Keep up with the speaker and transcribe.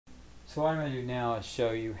So what I'm going to do now is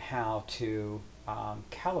show you how to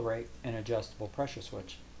calibrate an adjustable pressure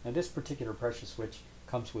switch. Now this particular pressure switch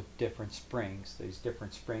comes with different springs. These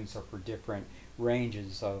different springs are for different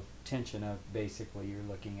ranges of tension. Basically you're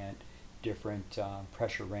looking at different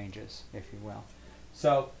pressure ranges, if you will.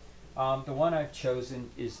 So the one I've chosen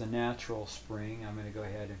is the natural spring. I'm going to go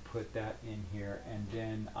ahead and put that in here, and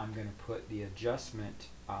then I'm going to put the adjustment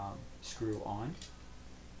screw on,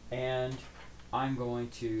 and I'm going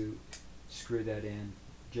to screw that in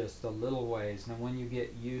just a little ways. Now when you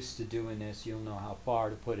get used to doing this, you'll know how far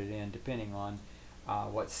to put it in depending on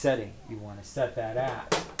what setting you want to set that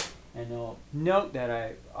at. And you'll note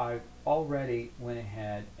that I already went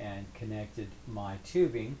ahead and connected my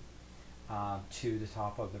tubing to the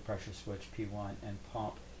top of the pressure switch P1 and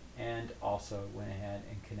pump, and also went ahead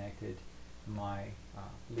and connected my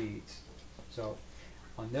leads. So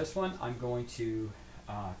on this one I'm going to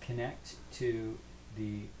connect to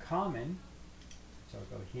the common, so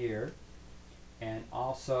I'll go here, and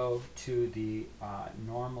also to the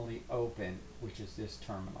normally open, which is this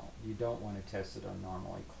terminal. You don't want to test it on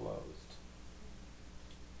normally closed.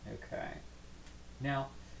 Okay. Now,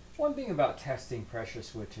 one thing about testing pressure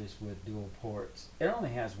switches with dual ports, it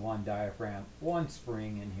only has one diaphragm, one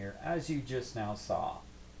spring in here, as you just now saw.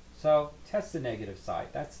 So test the negative side.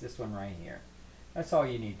 That's this one right here. That's all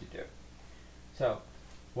you need to do. So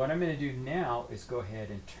what I'm going to do now is go ahead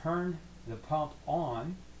and turn the pump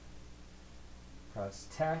on, press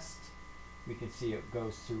test. We can see it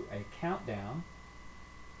goes through a countdown,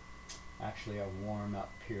 actually a warm-up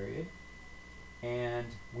period, and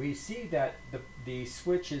we see that the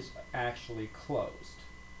switch is actually closed,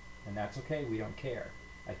 and that's okay, we don't care.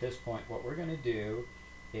 At this point what we're going to do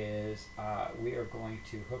is we are going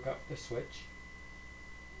to hook up the switch,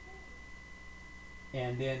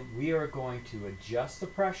 and then we are going to adjust the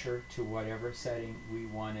pressure to whatever setting we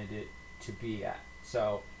wanted it to be at.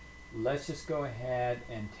 So let's just go ahead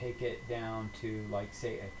and take it down to, like,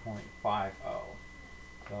 say a 0.50.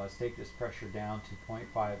 So let's take this pressure down to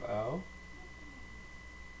 0.50.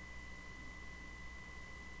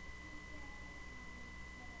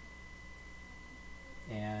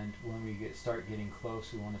 And when we start getting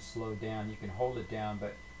close, we want to slow down. You can hold it down,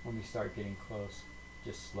 but when we start getting close,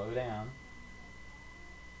 just slow down.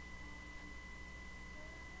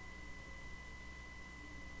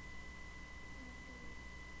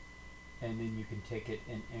 And then you can take it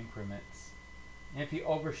in increments. And if you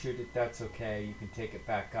overshoot it, that's okay. You can take it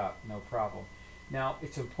back up, no problem. Now,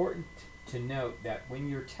 it's important to note that when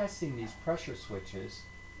you're testing these pressure switches,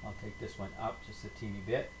 I'll take this one up just a teeny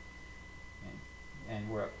bit, and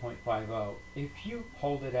we're at 0.50. If you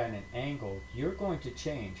hold it at an angle, you're going to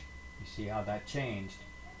change. You see how that changed?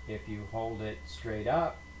 If you hold it straight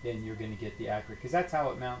up, then you're going to get the accurate, because that's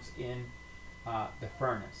how it mounts in the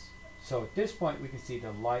furnace. So at this point we can see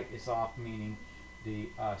the light is off, meaning the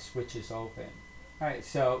switch is open. Alright,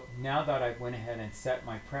 so now that I've went ahead and set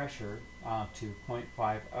my pressure to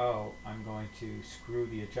 0.50, I'm going to screw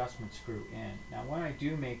the adjustment screw in. Now when I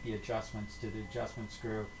do make the adjustments to the adjustment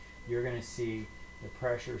screw, you're going to see the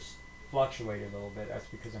pressures fluctuate a little bit. That's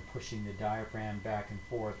because I'm pushing the diaphragm back and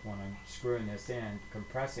forth when I'm screwing this in,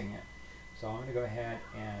 compressing it. So I'm going to go ahead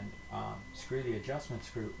and screw the adjustment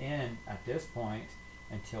screw in at this point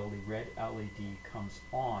until the red LED comes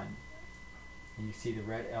on. And you see the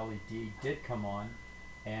red LED did come on,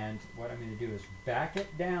 and what I'm going to do is back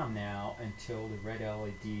it down now until the red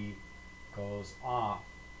LED goes off.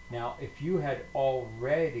 Now if you had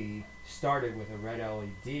already started with a red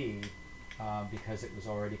LED because it was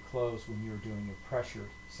already closed when you were doing your pressure,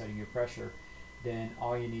 setting your pressure, then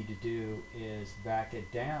all you need to do is back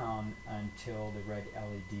it down until the red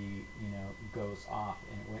LED, goes off,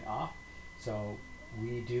 and it went off. So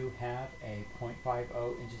we do have a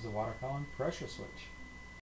 0.50 inches of water column pressure switch.